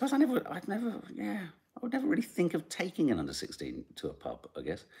 actually. I suppose I would never really think of taking an under 16 to a pub, I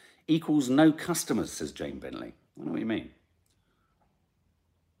guess. Equals no customers, says Jane Bentley. I know what you mean.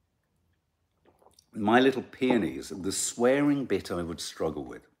 My Little Peonies, the swearing bit I would struggle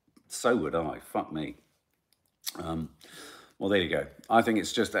with. So would I. Fuck me. Well, there you go. I think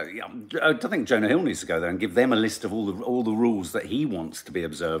it's just I think Jonah Hill needs to go there and give them a list of all the rules that he wants to be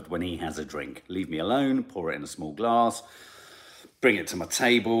observed when he has a drink. Leave me alone. Pour it in a small glass. Bring it to my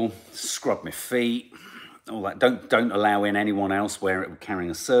table. Scrub my feet. All that. Don't allow in anyone else carrying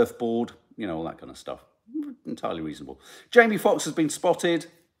a surfboard. You know, all that kind of stuff. Entirely reasonable. Jamie Foxx has been spotted,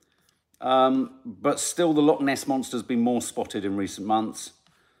 but still the Loch Ness Monster has been more spotted in recent months.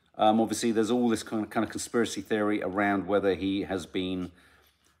 Obviously, there's all this kind of conspiracy theory around whether he has been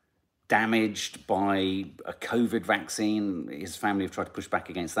damaged by a COVID vaccine. His family have tried to push back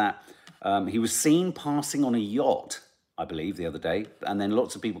against that. He was seen passing on a yacht, I believe, the other day. And then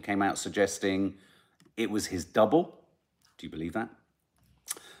lots of people came out suggesting it was his double. Do you believe that?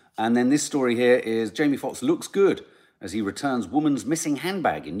 And then this story here is Jamie Foxx looks good as he returns woman's missing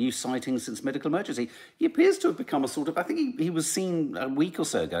handbag in new sightings since medical emergency. He appears to have become a sort of, I think he was seen a week or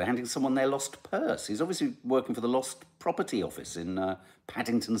so ago handing someone their lost purse. He's obviously working for the Lost Property Office in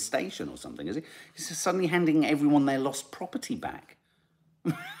Paddington Station or something, is he? He's just suddenly handing everyone their lost property back.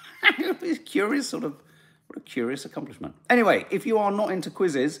 It's curious, sort of, what a curious accomplishment. Anyway, if you are not into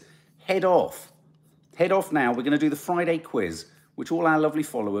quizzes, head off. Head off now. We're going to do the Friday quiz, which all our lovely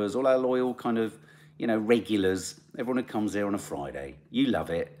followers, all our loyal kind of, regulars, everyone who comes here on a Friday, you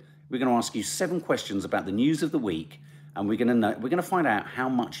love it. We're going to ask you 7 questions about the news of the week, and we're going to find out how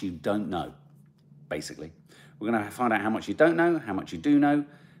much you don't know, basically. We're going to find out how much you don't know, how much you do know,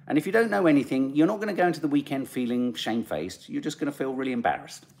 and if you don't know anything, you're not going to go into the weekend feeling shamefaced. You're just going to feel really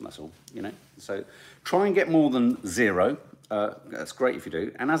embarrassed. That's all, So try and get more than 0. That's great if you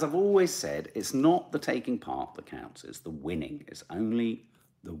do. And as I've always said, it's not the taking part that counts. It's the winning. It's only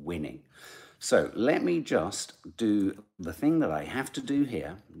the winning. So let me just do the thing that I have to do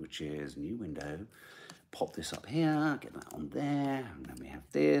here, which is new window. Pop this up here, get that on there, and then we have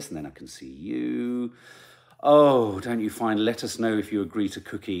this, and then I can see you. Oh, don't you find, let us know if you agree to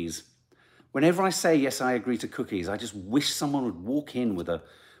cookies. Whenever I say, yes, I agree to cookies, I just wish someone would walk in with a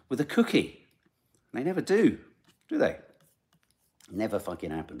cookie. They never do they? Never fucking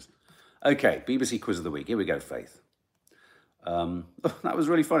happens. Okay, BBC Quiz of the Week. Here we go, Faith. That was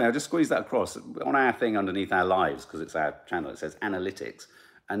really funny. I just squeezed that across on our thing underneath our lives, because it's our channel. It says analytics.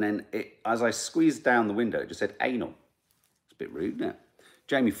 And then as I squeezed down the window, it just said anal. It's a bit rude, isn't it?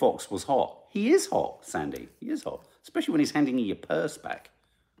 Jamie Foxx was hot. He is hot, Sandy. He is hot. Especially when he's handing you your purse back.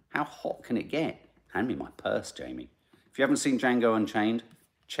 How hot can it get? Hand me my purse, Jamie. If you haven't seen Django Unchained,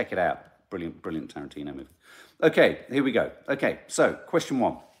 check it out. Brilliant, brilliant Tarantino movie. Okay, here we go. Okay, so question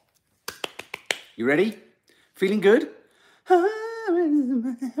 1. You ready? Feeling good?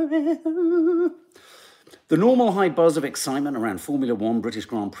 The normal high buzz of excitement around Formula One British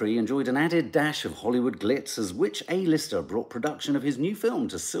Grand Prix enjoyed an added dash of Hollywood glitz as which A-lister brought production of his new film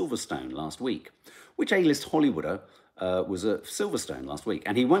to Silverstone last week? Which A-list Hollywooder was at Silverstone last week.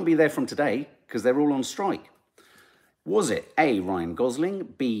 And he won't be there from today because they're all on strike. Was it A, Ryan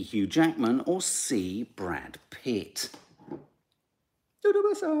Gosling, B, Hugh Jackman, or C, Brad Pitt? I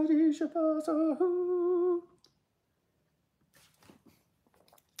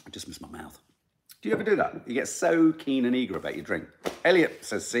just missed my mouth. Do you ever do that? You get so keen and eager about your drink. Elliot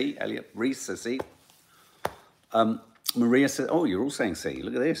says C. Reese says C. Maria says, oh, you're all saying C.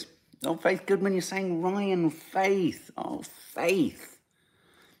 Look at this. Oh, Faith Goodman, you're saying Ryan. Faith. Oh, Faith.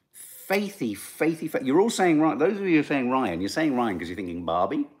 Faithy. You're all saying Ryan. Those of you who are saying Ryan, you're saying Ryan because you're thinking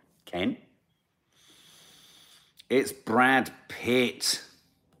Barbie, Ken. It's Brad Pitt.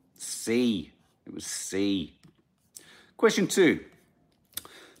 C. It was C. Question 2.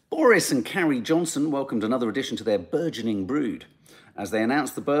 Boris and Carrie Johnson welcomed another addition to their burgeoning brood as they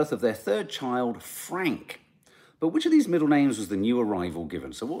announced the birth of their third child, Frank. But which of these middle names was the new arrival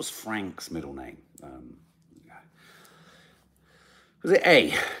given? So what was Frank's middle name? Was it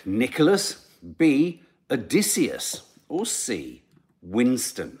A, Nicholas, B, Odysseus, or C,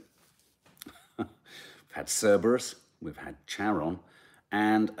 Winston? We've had Cerberus, we've had Charon,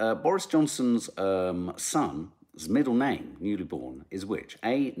 and Boris Johnson's son's middle name, newly born, is which?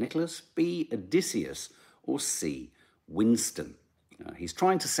 A, Nicholas, B, Odysseus, or C, Winston? He's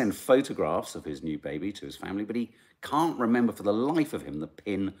trying to send photographs of his new baby to his family, but he can't remember for the life of him the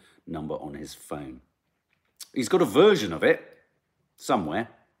PIN number on his phone. He's got a version of it somewhere,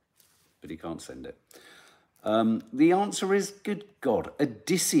 but he can't send it. The answer is, good God,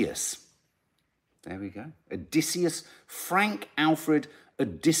 Odysseus. There we go. Odysseus, Frank Alfred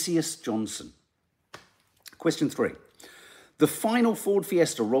Odysseus Johnson. Question 3. The final Ford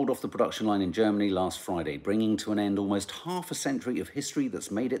Fiesta rolled off the production line in Germany last Friday, bringing to an end almost half a century of history that's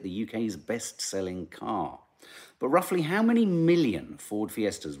made it the UK's best-selling car. But roughly how many million Ford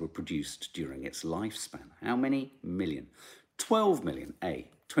Fiestas were produced during its lifespan? How many million? 12 million, A,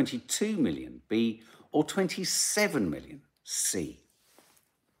 22 million, B, or 27 million, C?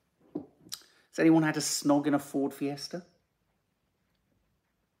 Has anyone had a snog in a Ford Fiesta?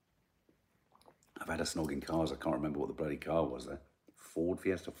 I've had a snog in cars. I can't remember what the bloody car was there. Ford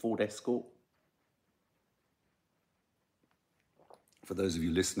Fiesta, Ford Escort. For those of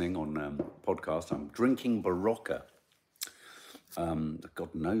you listening on podcast, I'm drinking Barocca.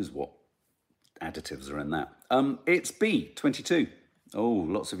 God knows what additives are in that. It's B, 22. Oh,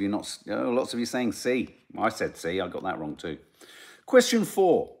 lots of you saying C. I said C. I got that wrong too. Question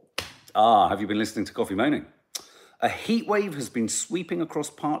 4. Have you been listening to Coffee Moaning? A heat wave has been sweeping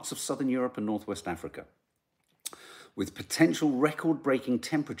across parts of southern Europe and northwest Africa, with potential record-breaking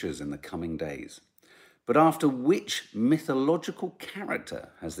temperatures in the coming days. But after which mythological character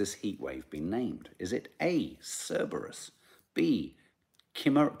has this heat wave been named? Is it A, Cerberus, B,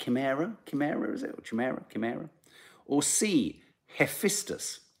 Chimera, is it? Or Chimera? Or C,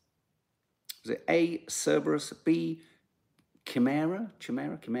 Hephaestus? Is it A, Cerberus, B, Chimera,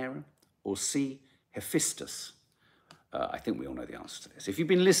 or C, Hephaestus? I think we all know the answer to this. If you've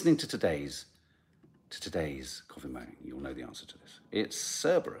been listening to today's Coffee Moaning, you'll know the answer to this. It's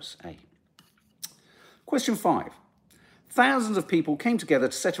Cerberus, A. Question 5. Thousands of people came together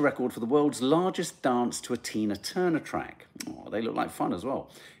to set a record for the world's largest dance to a Tina Turner track. Oh, they look like fun as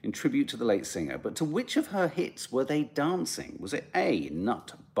well, in tribute to the late singer. But to which of her hits were they dancing? Was it A,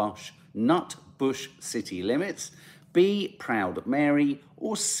 Nut Bush City Limits, B, Proud Mary,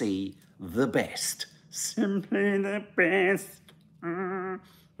 or C, The Best? Simply the best. And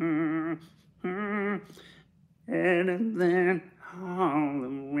then all the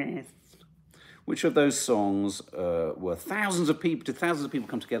rest. Which of those songs did thousands of people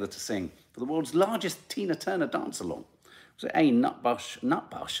come together to sing for the world's largest Tina Turner dance-along? Was it A, Nut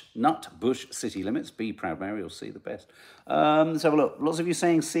Bush City Limits, B, Proud Mary, or C, The Best? Let's have a look. Lots of you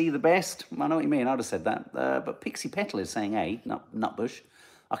saying C, The Best. I know what you mean. I'd have said that. But Pixie Petal is saying A, Nutbush.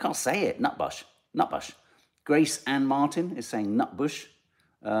 I can't say it. Nutbush. Grace Ann Martin is saying Nutbush.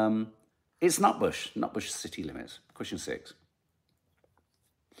 It's Nutbush City Limits. Question 6.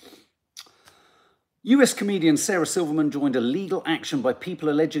 US comedian Sarah Silverman joined a legal action by people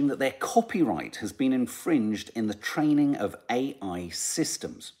alleging that their copyright has been infringed in the training of AI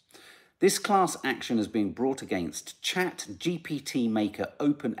systems. This class action is being brought against ChatGPT maker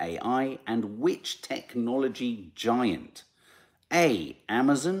OpenAI and which technology giant? A,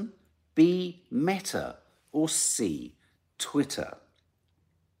 Amazon, B, Meta, or C, Twitter?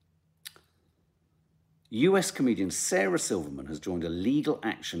 US comedian Sarah Silverman has joined a legal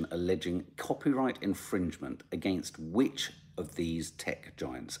action alleging copyright infringement against which of these tech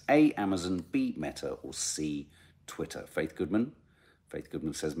giants? A, Amazon, B, Meta, or C, Twitter? Faith Goodman, Faith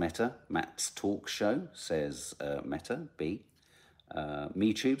Goodman says Meta. Matt's Talk Show says Meta, B.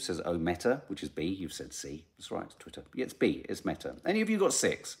 MeTube says oh Meta, which is B. You've said C. That's right, it's Twitter. Yeah, it's B, it's Meta. Any of you got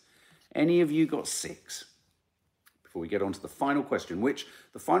 6? Any of you got 6? Before we get on to the final question, which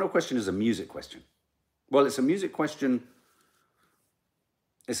the final question is a music question. Well, it's a music question.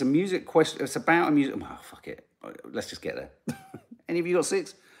 It's a music question. It's about a music. Oh, fuck it. Let's just get there. Any of you got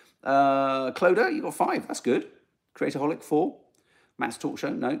 6? Cloda, you got 5. That's good. Creatorholic, 4. Matt's Talk Show,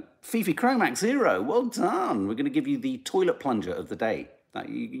 no. Fifi Chromax, 0. Well done. We're going to give you the toilet plunger of the day.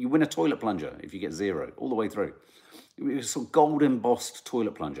 You win a toilet plunger if you get 0 all the way through. It's a sort of gold embossed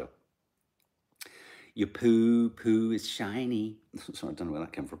toilet plunger. Your poo is shiny. Sorry, I don't know where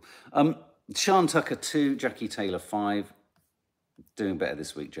that came from. Sean Tucker, 2. Jackie Taylor, 5. Doing better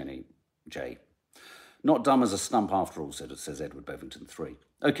this week, Jenny J. Not dumb as a stump after all, says Edward Bevington, 3.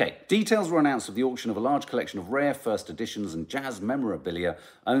 Okay, details were announced of the auction of a large collection of rare first editions and jazz memorabilia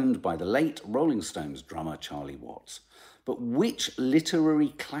owned by the late Rolling Stones drummer Charlie Watts. But which literary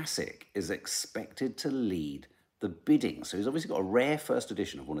classic is expected to lead the bidding? So he's obviously got a rare first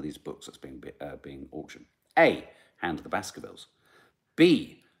edition of one of these books that's being auctioned. A, Hand of the Baskervilles.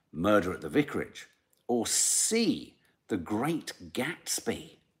 B, Murder at the Vicarage. Or C, The Great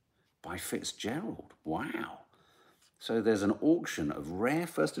Gatsby by Fitzgerald. Wow. So there's an auction of rare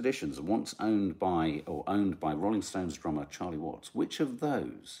first editions once owned by Rolling Stones drummer Charlie Watts. Which of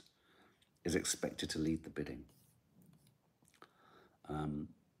those is expected to lead the bidding?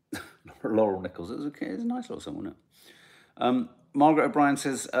 Laurel Nichols. It's a nice little song, wasn't it? Margaret O'Brien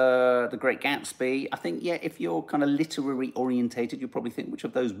says, The Great Gatsby. I think, yeah, if you're kind of literary orientated, you'll probably think which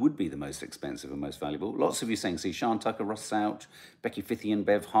of those would be the most expensive and most valuable. Lots of you saying, see, Sean Tucker, Ross Souch, Becky Fithian,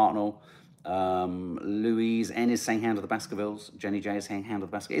 Bev Hartnell, Louise N is saying Hand of the Baskervilles, Jenny J is saying Hand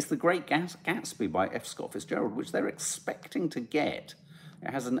of the Baskervilles. It's The Great Gatsby by F. Scott Fitzgerald, which they're expecting to get. It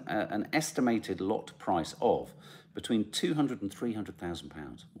has an estimated lot price of between £200,000 and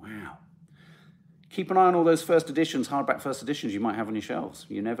 £300,000. Wow. Keep an eye on all those first editions, hardback first editions you might have on your shelves.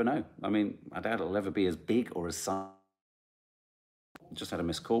 You never know. I mean, I doubt it'll ever be as big or as size. Just had a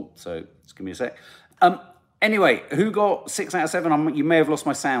missed call, so just give me a sec. Anyway, who got 6 out of 7? You may have lost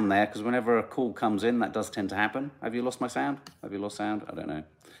my sound there, because whenever a call comes in, that does tend to happen. Have you lost my sound? Have you lost sound? I don't know.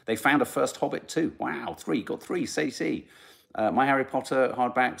 They found a first Hobbit too. Wow, 3. Got 3. C. My Harry Potter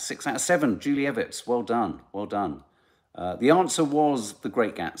hardback, 6 out of 7. Julie Evans, well done, well done. The answer was The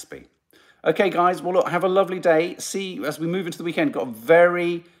Great Gatsby. Okay, guys, well, look, have a lovely day. See you as we move into the weekend. Got a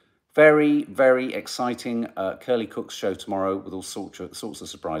very, very, very exciting Curly Cooks show tomorrow with all sorts of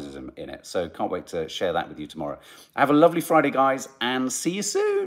surprises in it. So can't wait to share that with you tomorrow. Have a lovely Friday, guys, and see you soon.